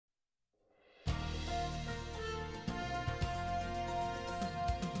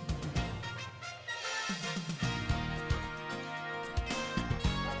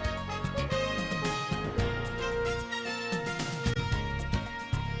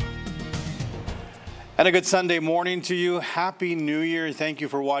And a good Sunday morning to you. Happy New Year. Thank you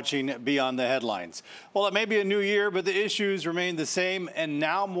for watching Beyond the Headlines. Well, it may be a new year, but the issues remain the same. And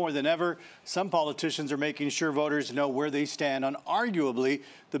now more than ever, some politicians are making sure voters know where they stand on arguably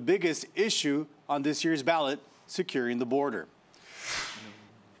the biggest issue on this year's ballot, securing the border.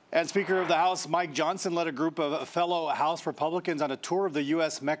 And Speaker of the House Mike Johnson led a group of fellow House Republicans on a tour of the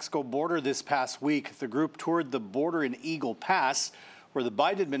U.S. Mexico border this past week. The group toured the border in Eagle Pass, where the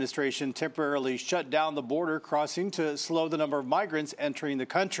Biden administration temporarily shut down the border crossing to slow the number of migrants entering the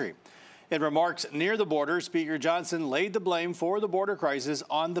country. In remarks near the border, Speaker Johnson laid the blame for the border crisis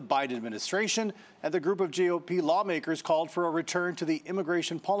on the Biden administration, and the group of GOP lawmakers called for a return to the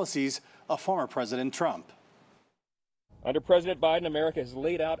immigration policies of former President Trump. Under President Biden, America has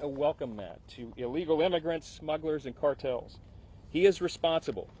laid out a welcome mat to illegal immigrants, smugglers, and cartels. He is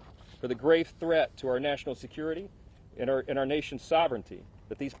responsible for the grave threat to our national security and our nation's sovereignty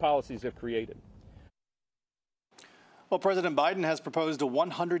that these policies have created. Well, President Biden has proposed a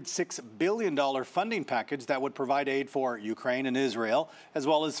 $106 billion funding package that would provide aid for Ukraine and Israel, as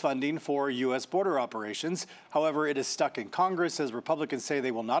well as funding for U.S. border operations. However, it is stuck in Congress as Republicans say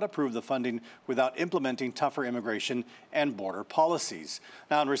they will not approve the funding without implementing tougher immigration and border policies.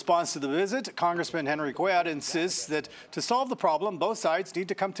 Now, in response to the visit, Congressman Henry Cuellar insists that to solve the problem, both sides need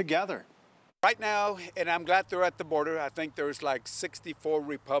to come together. Right now, and I'm glad they're at the border, I think there's like 64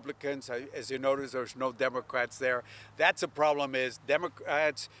 Republicans. As you notice, there's no Democrats there. That's a problem, is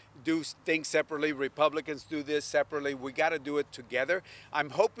Democrats do things separately, Republicans do this separately. We got to do it together. I'm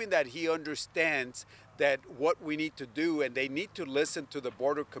hoping that he understands that what we need to do, and they need to listen to the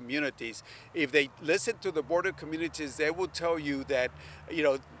border communities. If they listen to the border communities, they will tell you that,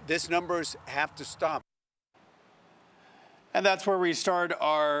 these numbers have to stop. And that's where we start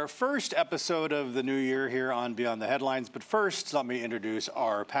our first episode of the new year here on Beyond the Headlines. But first, let me introduce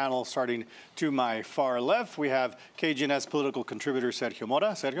our panel. Starting to my far left, we have KGNS political contributor Sergio Mora.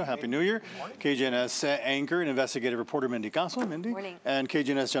 Sergio, Happy New Year. KGNS anchor and investigative reporter Mindy Caso. Mindy. Morning. And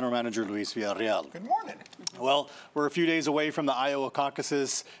KGNS general manager Luis Villarreal. Good morning. Well, we're a few days away from the Iowa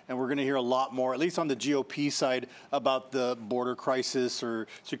caucuses, and we're going to hear a lot more, at least on the GOP side, about the border crisis or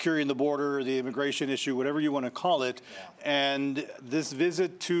securing the border, or the immigration issue, whatever you want to call it. Yeah. And this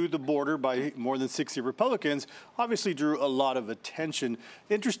visit to the border by more than 60 Republicans obviously drew a lot of attention.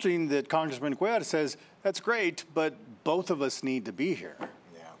 Interesting that Congressman Cuellar says, that's great, but both of us need to be here.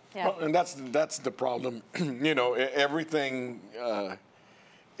 Yeah. Well, and that's the problem. Everything,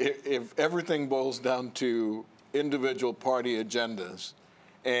 if everything boils down to individual party agendas,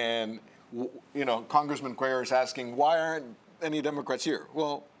 and, Congressman Cuellar is asking, why aren't any Democrats here?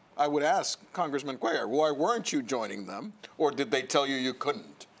 Well, I would ask Congressman Cuellar, why weren't you joining them? Or did they tell you you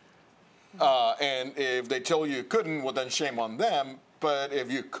couldn't? And if they tell you couldn't, well, then shame on them. But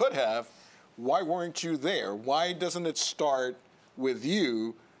if you could have, why weren't you there? Why doesn't it start with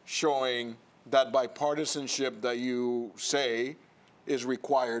you showing that bipartisanship that you say is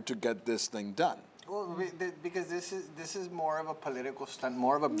required to get this thing done? Well, because this is more of a political stunt,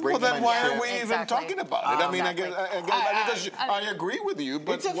 more of a brinkmanship. Well, then why are we even talking about it? I mean, I agree with you,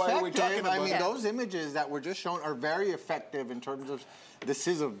 but why are we talking about it? Those images that were just shown are very effective in terms of this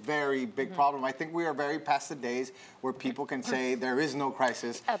is a very big problem. I think we are very past the days where people can say there is no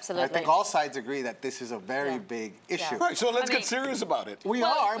crisis. Absolutely. I think all sides agree that this is a very big issue. Right, so let's get serious about it. We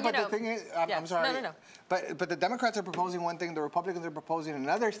are, but the thing is, I'm sorry. No. But the Democrats are proposing one thing, the Republicans are proposing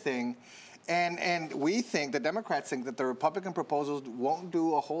another thing. And we think, the Democrats think, that the Republican proposals won't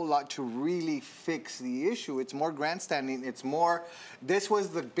do a whole lot to really fix the issue. It's more grandstanding. It's more, this was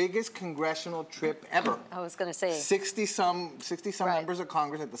the biggest congressional trip ever. I was going to say. 60-some members of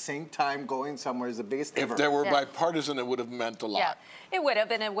Congress at the same time going somewhere is the biggest ever. If they were bipartisan, it would have meant a lot. Yeah, it would have,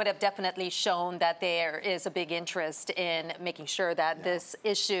 and it would have definitely shown that there is a big interest in making sure that this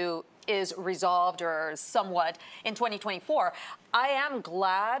issue is resolved or somewhat in 2024. I am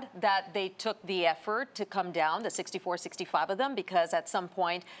glad that they took the effort to come down, the 64, 65 of them, because at some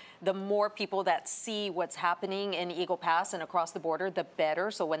point, the more people that see what's happening in Eagle Pass and across the border, the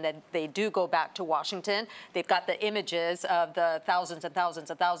better. So when they do go back to Washington, they've got the images of the thousands and thousands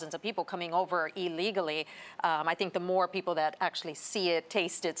and thousands of people coming over illegally. I think the more people that actually see it,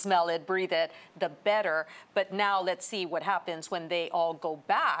 taste it, smell it, breathe it, the better. But now let's see what happens when they all go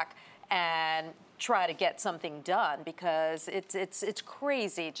back and try to get something done, because it's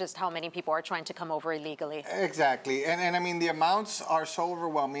crazy just how many people are trying to come over illegally. Exactly, and I mean the amounts are so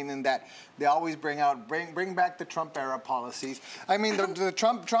overwhelming in that they always bring back the Trump era policies. I mean the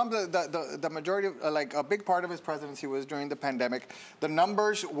Trump the majority of, like a big part of his presidency was during the pandemic. The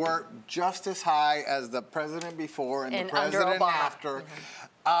numbers were just as high as the president before and the president after.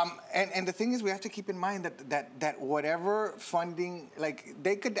 And the thing is, we have to keep in mind that whatever funding, like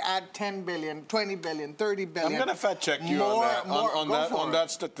they could add 10 billion, 20 billion, 30 billion. I'm going to fact check you on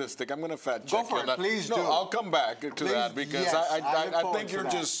that statistic. I'm going to fact check you on that. Please do. No, I'll come back to that because I think you're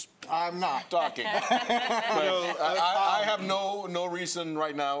just I'm not talking. But I have no reason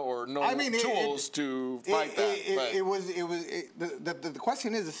right now or no tools to fight that. The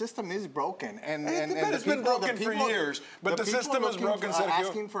question is, the system is broken, and it's been broken for years. But the system is broken.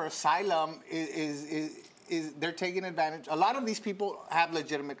 Asking for asylum is they're taking advantage. A lot of these people have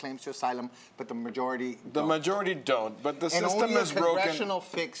legitimate claims to asylum, but the majority don't. The majority don't. But the and system only is broken. A congressional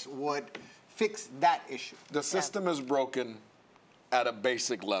fix would fix that issue. The system is broken at a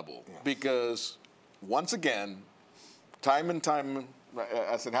basic level because, once again, time and time,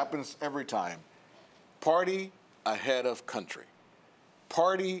 as it happens every time, party ahead of country.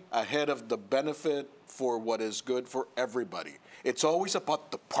 Party ahead of the benefit for what is good for everybody. It's always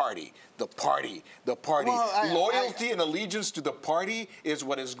about the party, the party, the party. Well, Loyalty and allegiance to the party is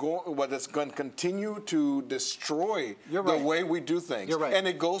what is going to continue to destroy the way we do things. You're right. And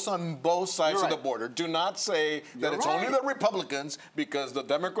it goes on both sides of the border. Do not say that it's only the Republicans, because the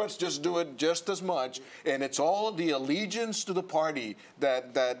Democrats just do it just as much. And it's all the allegiance to the party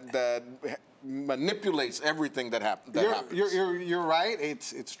that manipulates everything that happens. You're right.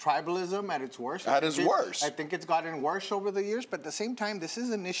 It's tribalism at its worst. At its worst. I think it's gotten worse over the years, but at the same time, this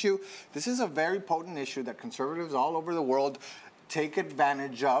is an issue. This is a very potent issue that conservatives all over the world take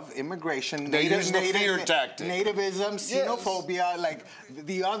advantage of. Immigration, they use the fear tactic. Nativism, xenophobia. Like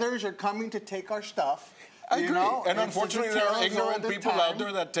the others are coming to take our stuff. I agree. And unfortunately, there are ignorant people out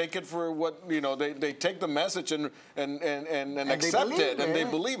there that take it for what, they take the message and accept it, and they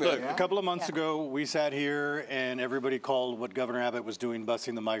believe it. Look, a couple of months ago, we sat here and everybody called what Governor Abbott was doing,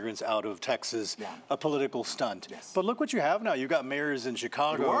 busing the migrants out of Texas, a political stunt. Yes. But look what you have now. You've got mayors in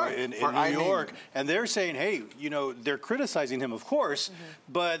Chicago, in New York, and they're saying, hey, they're criticizing him, of course,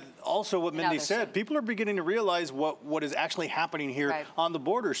 but also what Mindy said, people are beginning to realize what is actually happening here on the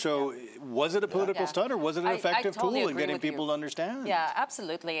border. So was it a political stunt, or was it an effective tool in getting people to understand? Yeah,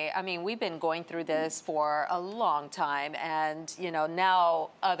 absolutely. I mean, we've been going through this for a long time, and now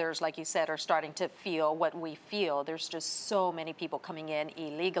others, like you said, are starting to feel what we feel. There's just so many people coming in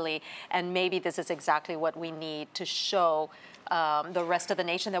illegally, and maybe this is exactly what we need to show the rest of the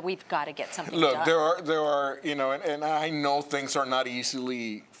nation that we've got to get something done. Look, there are, and I know things are not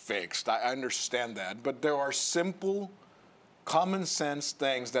easily fixed. I understand that, but there are simple, common sense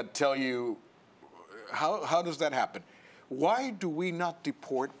things that tell you how does that happen. Why do we not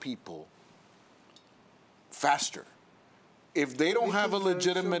deport people faster if they don't have a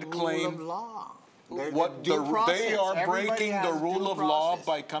legitimate claim? They are breaking the rule of law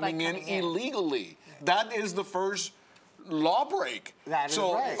by coming in illegally. That is the first law break. That is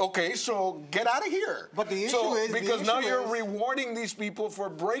right. Okay, so get out of here. But the issue is... Because now you're rewarding these people for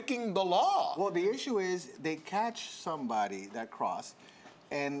breaking the law. Well, the issue is they catch somebody that crossed,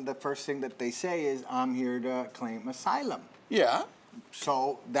 and the first thing that they say is, I'm here to claim asylum. Yeah.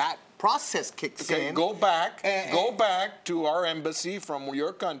 So that process kicks in. Go back to our embassy from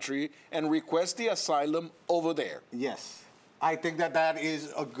your country and request the asylum over there. Yes. I think that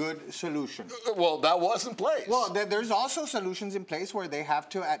is a good solution. Well, that was in place. Well, there's also solutions in place where they have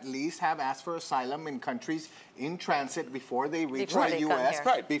to at least have asked for asylum in countries in transit before they reach the U.S.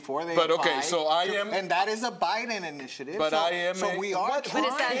 Right. Before they But apply. Okay, so I am... And that is a Biden initiative. But I am... So we are trying.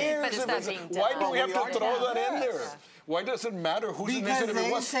 But is that being done? Why do we have to throw that in there? Why does it matter whose initiative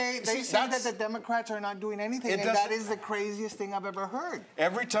it was? Because they say that the Democrats are not doing anything, and that is the craziest thing I've ever heard.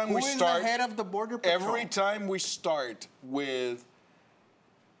 Every time Who is the head of the Border Patrol? Every time we start with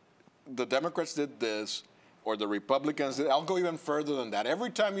the Democrats did this, or the Republicans did, I'll go even further than that.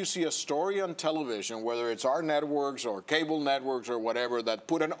 Every time you see a story on television, whether it's our networks or cable networks or whatever, that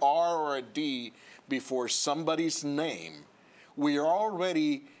put an R or a D before somebody's name, we are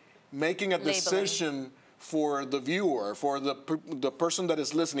already making a decision for the viewer, for the person that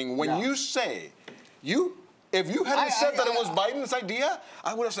is listening. When you say, you If you hadn't said that it was Biden's idea,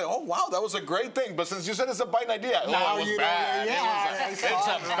 I would have said, oh, wow, that was a great thing. But since you said it's a Biden idea, Now it was you bad. know, It's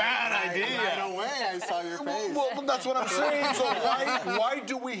a bad idea. Right away, I saw your face. Well, that's what I'm saying. So why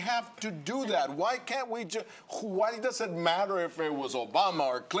do we have to do that? Why can't we just, why does it matter if it was Obama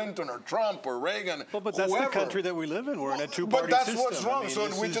or Clinton or Trump or Reagan, Well, but that's whoever? the country that we live in. We're in a two-party system. system. But that's what's wrong. I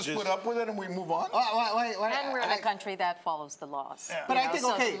mean, So we just put up with it and we move on? And we're in a country that follows the laws. But I think,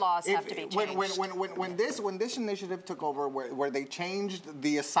 so okay, the laws have to be changed. when this initiative took over, where they changed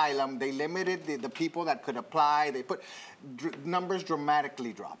the asylum, they limited the people that could apply. They put numbers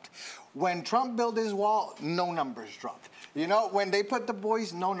dramatically dropped. When Trump built his wall, no numbers dropped. You know, when they put the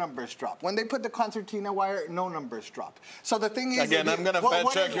boys, no numbers dropped. When they put the concertina wire, no numbers dropped. So the thing is, again, I'm going to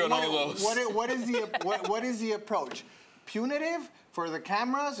fact check you on all those. What is the approach? Punitive for the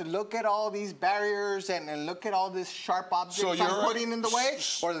cameras? Look at all these barriers and look at all these sharp objects I'm putting in the way?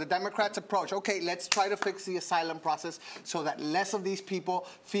 Or the Democrats' approach? Okay, let's try to fix the asylum process so that less of these people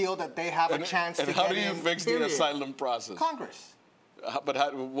feel that they have a chance to get in. And how do you fix the asylum process? Congress.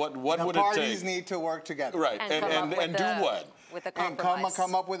 But what would it take? The parties need to work together. Right, and do what? With a and compromise.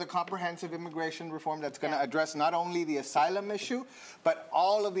 come up with a comprehensive immigration reform that's going to address not only the asylum issue, but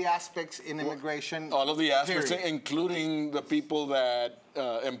all of the aspects in immigration. All of the aspects, period. including the people that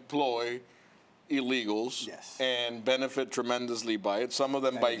employ illegals and benefit tremendously by it. Some of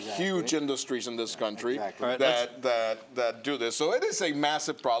them by huge industries in this country that do this. So it is a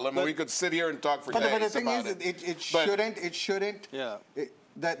massive problem. And we could sit here and talk for days about it. But the thing is, it shouldn't.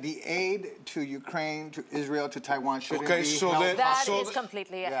 That the aid to Ukraine, to Israel, to Taiwan shouldn't be held. That is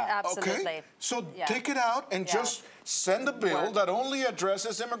completely, absolutely. Okay, so take it out and just send a bill that only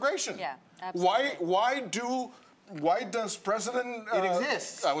addresses immigration. Yeah, absolutely. Why does President... it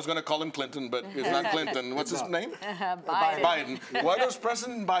exists. I was going to call him Clinton, but it's not Clinton. What's his name? Biden. Why does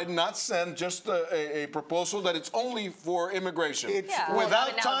President Biden not send just a proposal that it's only for immigration?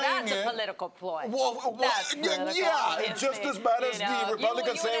 Without tying that's a political ploy. That's just as bad as the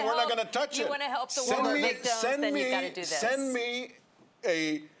Republicans saying we're not going to touch it. You want to help the war victims, then you've got to do this. Send me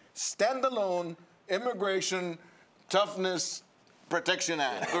a standalone immigration toughness Protection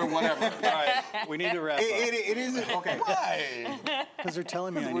Act or whatever. All right, we need to wrap up. It isn't, okay. Why? Because they're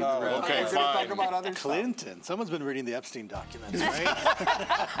telling me I need to wrap up. Okay, fine. Talk about other Clinton. Someone's been reading the Epstein documents, right?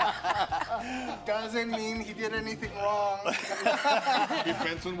 Doesn't mean he did anything wrong.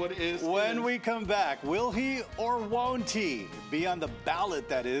 Depends on what it is. When we come back, will he or won't he be on the ballot?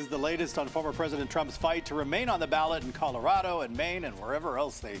 That is the latest on former President Trump's fight to remain on the ballot in Colorado and Maine and wherever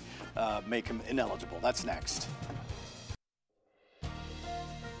else they make him ineligible. That's next.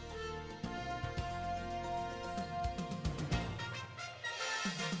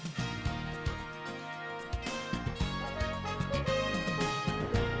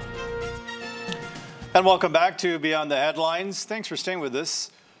 And welcome back to Beyond the Headlines. Thanks for staying with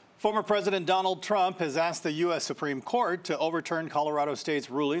us. Former President Donald Trump has asked the U.S. Supreme Court to overturn Colorado State's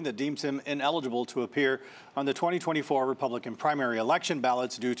ruling that deems him ineligible to appear on the 2024 Republican primary election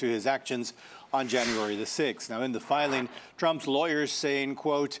ballots due to his actions on January the 6th. Now, in the filing, Trump's lawyers saying,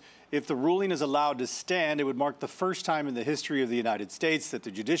 quote, if the ruling is allowed to stand, it would mark the first time in the history of the United States that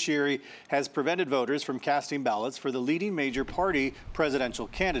the judiciary has prevented voters from casting ballots for the leading major party presidential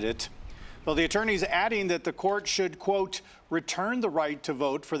candidate. Well, the attorneys adding that the court should, quote, return the right to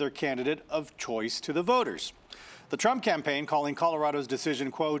vote for their candidate of choice to the voters. The Trump campaign calling Colorado's decision,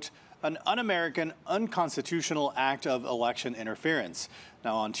 quote, an un-American, unconstitutional act of election interference.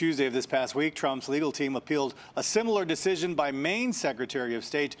 Now, on Tuesday of this past week, Trump's legal team appealed a similar decision by Maine's Secretary of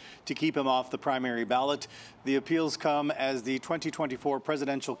State to keep him off the primary ballot. The appeals come as the 2024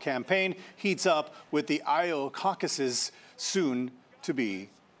 presidential campaign heats up with the Iowa caucuses soon to be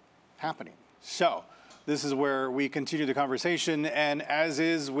happening. So this is where we continue the conversation, and as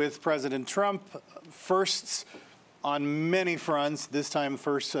is with President Trump, firsts on many fronts. This time,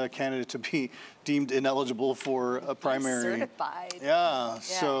 first candidate to be deemed ineligible for a primary. Certified. Yeah.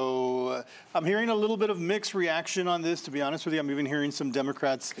 So I'm hearing a little bit of mixed reaction on this, to be honest with you. I'm even hearing some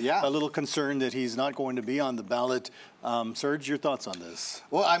Democrats a little concerned that he's not going to be on the ballot. Serge, your thoughts on this?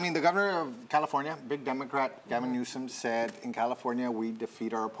 Well, I mean, the governor of California, big Democrat, Gavin Newsom, said in California we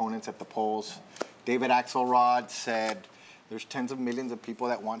defeat our opponents at the polls. David Axelrod said there's tens of millions of people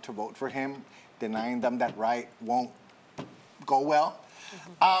that want to vote for him. Denying them that right won't go well.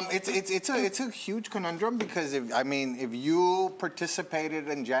 It's a huge conundrum because if you participated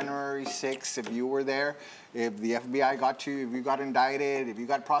in January 6th, if you were there, if the FBI got you, if you got indicted, if you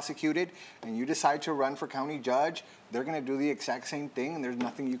got prosecuted, and you decide to run for county judge, they're going to do the exact same thing, and there's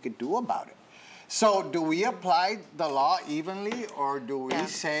nothing you could do about it. So do we apply the law evenly, or do we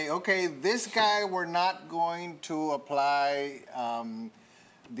say, okay, this guy, we're not going to apply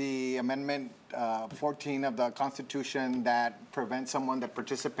the Amendment 14 of the Constitution that prevents someone that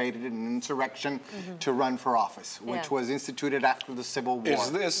participated in an insurrection to run for office, which was instituted after the Civil War?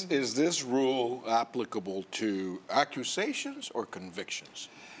 Is this rule applicable to accusations or convictions?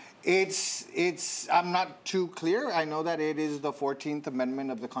 I'm not too clear. I know that it is the 14th Amendment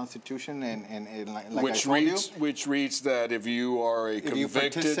of the Constitution, and like which reads that if you are a convicted, you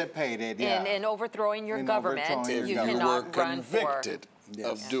participated in overthrowing your government, you were cannot run convicted for.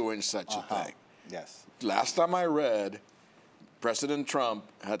 of doing such a thing. Yes. Last time I read, President Trump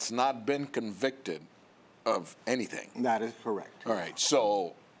has not been convicted of anything. That is correct. All right.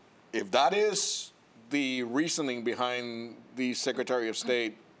 So if that is the reasoning behind the Secretaries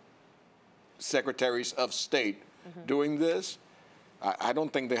of State doing this, I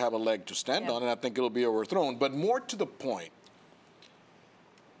don't think they have a leg to stand on, and I think it'll be overthrown. But more to the point,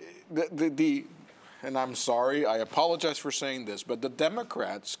 and I'm sorry, I apologize for saying this, but the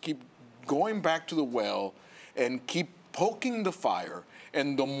Democrats keep going back to the well and keep poking the fire.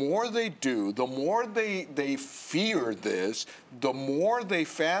 And the more they do, the more they fear this, the more they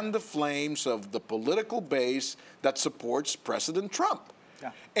fan the flames of the political base that supports President Trump.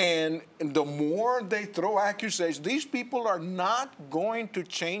 Yeah. And the more they throw accusations, these people are not going to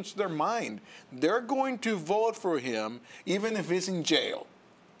change their mind. They're going to vote for him even if he's in jail.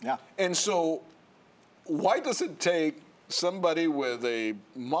 Yeah. And so why does it take somebody with a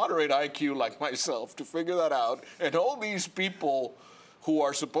moderate IQ like myself to figure that out, and all these people who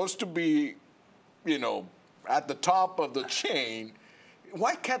are supposed to be, at the top of the chain,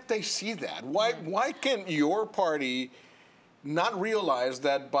 why can't they see that? Why can't your party not realize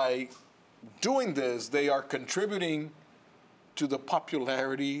that by doing this, they are contributing to the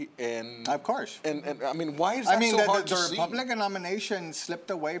popularity and... Of course. And I mean, why is that so hard to see? The Republican nomination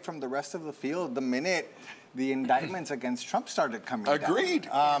slipped away from the rest of the field the minute the indictments against Trump started coming down. Agreed.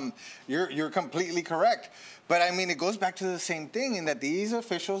 You're completely correct. But I mean, it goes back to the same thing in that these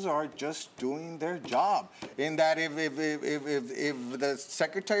officials are just doing their job. In that if the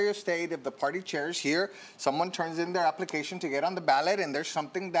Secretary of State, if the party chair is here, someone turns in their application to get on the ballot and there's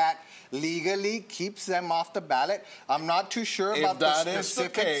something that legally keeps them off the ballot, I'm not too sure about the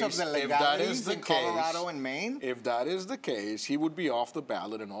specifics of the legalities in Colorado and Maine. If that is the case, he would be off the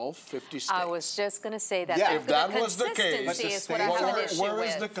ballot in all 50 states. I was just going to say that. Yeah. If that was the case, is what I have an issue where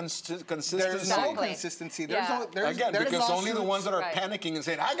is with. the consistency? There's no consistency. Because only the ones that are panicking and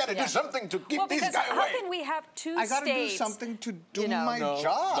saying, I got to do something to keep these guys away. How can we have two states? I got to do something to do my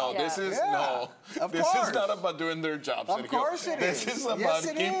job. No, this is not about doing their jobs. Of course it is. This is about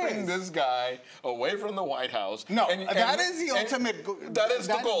keeping this guy away from the White House. No, that is the ultimate goal. That is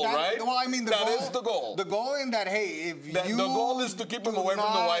the goal, right? Well, I mean, that is the goal. The goal in that, hey, the goal is to keep him away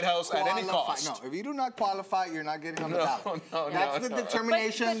from the White House at any cost. No, if you do not qualify, you're not getting on the ballot. That's the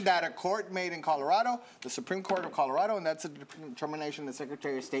determination that a court made in Colorado, the Supreme Court of Colorado, and that's a determination the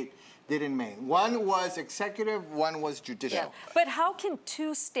Secretary of State did in Maine. One was executive, one was judicial. Yeah. But how can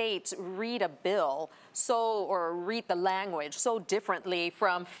two states read a bill or read the language so differently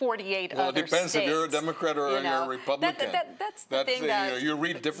from 48 other states? Well, it depends if you're a Democrat or you're a Republican. That's the thing that... You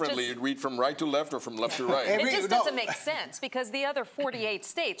read differently. You read from right to left or from left to right. It just doesn't make sense because the other 48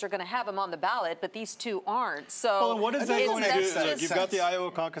 states are going to have them on the ballot, but these two aren't. So well, what is that going to do? You've got the Iowa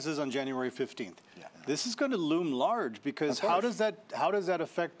caucuses on January 15th. Yeah. This is going to loom large because how does that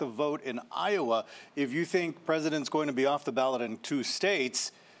affect the vote in Iowa if you think president's going to be off the ballot in two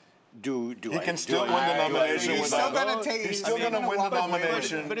states? He can still win the nomination without. He's still going to win the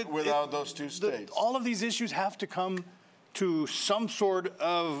nomination without those two states. All of these issues have to come to some sort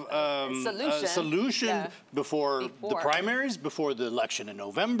of solution before the primaries, before the election in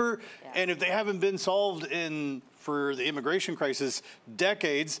November, and if they haven't been solved for the immigration crisis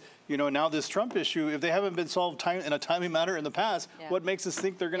decades, now this Trump issue, if they haven't been solved in a timely manner in the past, what makes us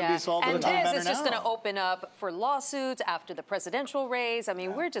think they're going to be solved in a timely manner now? And this is just going to open up for lawsuits after the presidential race. I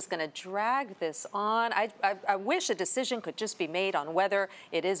mean, we're just going to drag this on. I wish a decision could just be made on whether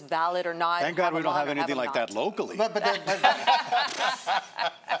it is valid or not. Thank God we don't have anything like that locally. But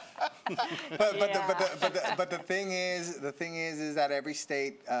the thing is that every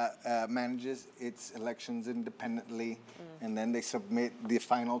state manages its elections independently, and then they submit the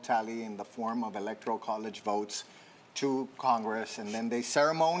final tally in the form of electoral college votes to Congress, and then they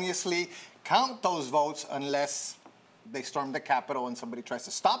ceremoniously count those votes unless they storm the Capitol and somebody tries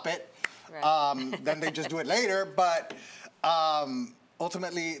to stop it. Right. Then they just do it later. But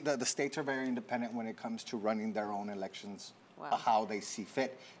ultimately, the states are very independent when it comes to running their own elections how they see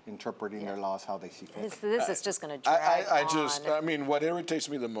fit, interpreting their laws how they see fit. This is just going to drag on. I mean, what irritates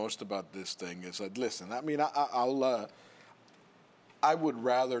me the most about this thing is that, listen, I mean, I would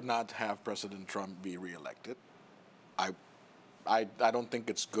rather not have President Trump be reelected. I don't think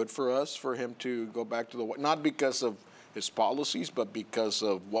it's good for us for him to go back to the White, not because of his policies, but because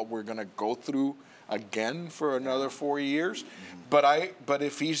of what we're going to go through again for another 4 years. But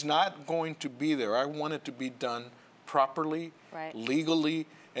if he's not going to be there, I want it to be done properly, legally,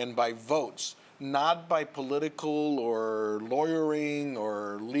 and by votes, not by political or lawyering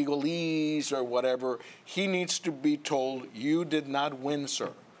or legalese or whatever. He needs to be told, you did not win,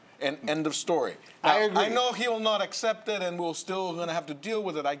 sir. And end of story. Now, I know he will not accept it, and we're still going to have to deal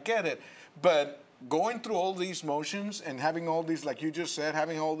with it. I get it. But going through all these motions and having all these, like you just said,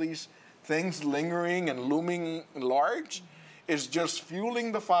 having all these things lingering and looming large is just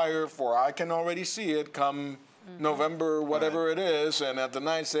fueling the fire for, I can already see it come November, whatever it is, and at the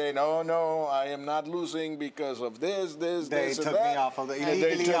night saying, "Oh no, I am not losing because of this, this, they and took that." me off of the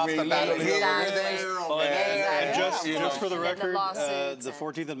illegally off the ballot. And just for the record, the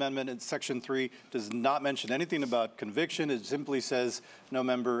 14th Amendment in Section 3 does not mention anything about conviction. It simply says no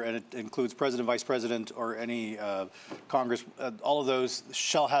member, and it includes president, vice president, or any Congress. All of those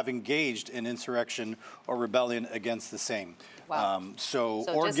shall have engaged in insurrection or rebellion against the same. Wow.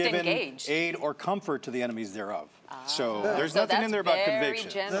 Or given engaged. aid or comfort to the enemies thereof. So there's nothing in there about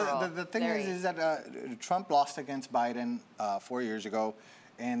conviction. The thing is that Trump lost against Biden 4 years ago,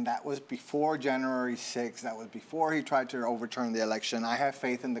 and that was before January 6th. That was before he tried to overturn the election. I have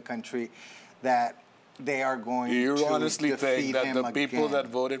faith in the country that they are going to honestly think that the people again. that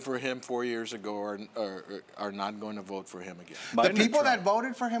voted for him 4 years ago are not going to vote for him again? The people that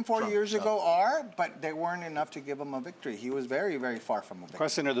voted for him 4 years ago are, but they weren't enough to give him a victory. He was very, very far from a victory.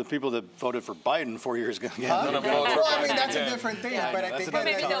 Question are the people that voted for Biden 4 years ago. Well, I mean, that's a different thing. But I think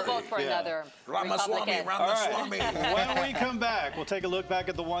maybe they'll vote for another Republican. Ramaswamy. When we come back, we'll take a look back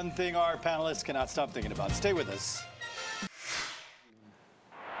at the one thing our panelists cannot stop thinking about. Stay with us.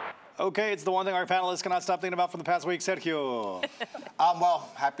 Okay, it's the one thing our panelists cannot stop thinking about from the past week. Sergio. Well,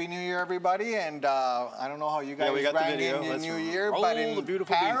 Happy New Year, everybody. And I don't know how you guys rang in your New Year, but in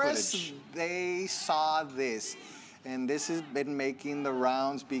Paris, they saw this. And this has been making the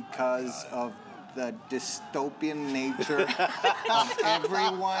rounds because of the dystopian nature of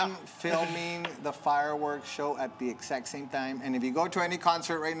everyone filming the fireworks show at the exact same time. And if you go to any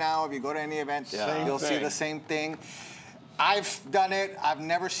concert right now, if you go to any event, you'll see the same thing. I've done it. I've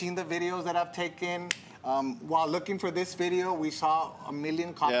never seen the videos that I've taken. While looking for this video, we saw 1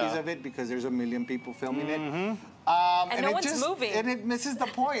 million copies of it because there's 1 million people filming it. And no one's moving. And it misses the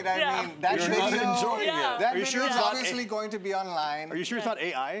point. I mean, that video, enjoying it. That video is obviously going to be online. Are you sure it's not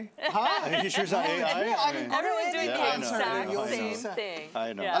AI? Huh? Are you sure it's not AI? I mean, Everyone's doing the exact same thing.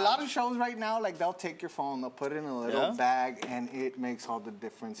 I know. A lot of shows right now, like they'll take your phone, they'll put it in a little bag, and it makes all the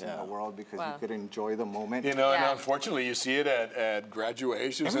difference in the world because you could enjoy the moment. You know, and unfortunately, you see it at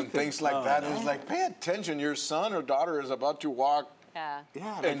graduations and things like that. It's like, pay attention, your son or daughter is about to walk.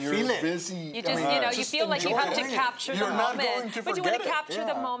 And you're busy. You just, you feel like you have to capture the moment, but you want to capture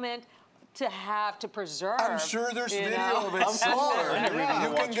the moment to preserve. I'm sure there's video of it somewhere.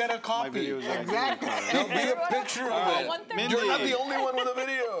 You can get a copy. Exactly. There'll be a picture of it. You're not the only one with a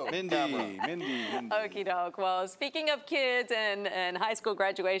video. Mindy. Okie doke. Well, speaking of kids and high school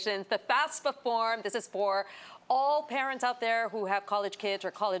graduations, the FAFSA form, this is for all parents out there who have college kids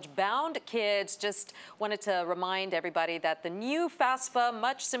or college-bound kids. Just wanted to remind everybody that the new FAFSA,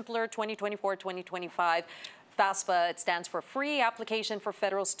 much simpler, 2024-2025, FAFSA, it stands for Free Application for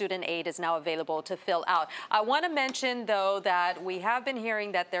Federal Student Aid, is now available to fill out. I want to mention, though, that we have been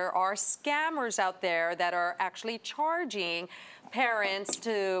hearing that there are scammers out there that are actually charging parents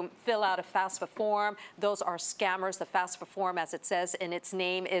to fill out a FAFSA form. Those are scammers. The FAFSA form, as it says in its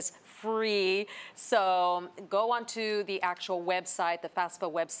name, is free. So go onto the actual website. The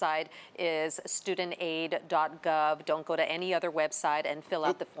FAFSA website is studentaid.gov. Don't go to any other website and fill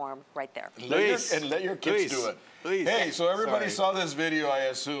out the form right there. Let your kids do it. Hey, so everybody saw this video, I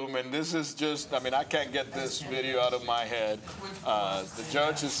assume, and this is just, I mean, I can't get this video out of my head. The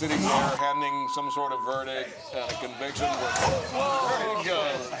judge is sitting there handing some sort of verdict and a conviction. There you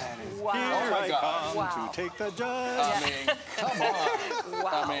go. Wow. Here I come to take the judge. I mean, come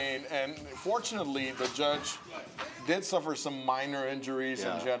on. I mean, and fortunately, the judge did suffer some minor injuries,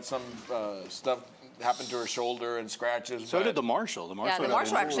 and she had some stuff happened to her shoulder and scratches. So did the marshal. The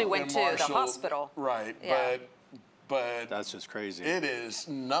marshal actually went to the hospital. Right, but That's just crazy. it is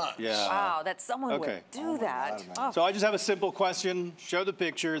nuts. Yeah. Wow, that someone Okay. would do that. God, man. Oh. So I just have a simple question. Show the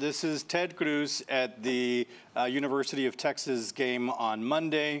picture. This is Ted Cruz at the University of Texas game on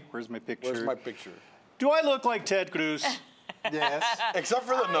Monday. Where's my picture? Where's my picture? Do I look like Ted Cruz? Yes. Except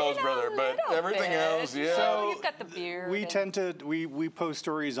for the nose, know, brother, but little everything bit. else, yeah. So you've got the beard. We and- tend to we post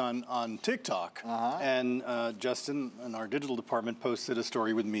stories on TikTok, and Justin in our digital department posted a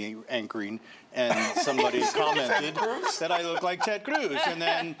story with me anchoring, and somebody commented that I look like Ted Cruz, and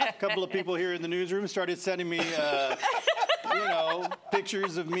then a couple of people here in the newsroom started sending me.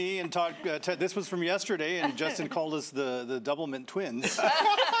 Pictures of me and talk. This was from yesterday, and Justin called us the Doublemint twins.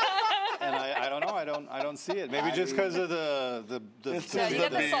 And I don't know. I don't see it. Maybe just because of the It's No, you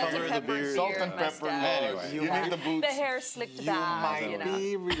got the beard. salt color and of the pepper beard. Salt beard and pepper. mustache. Anyway. You need the boots. The hair slicked You back, might you know.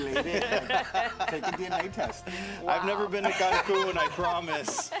 be related. Take a DNA test. I've never been to Cancun, I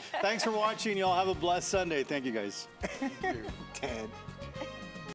promise. Thanks for watching. Y'all have a blessed Sunday. Thank you, guys. Ted.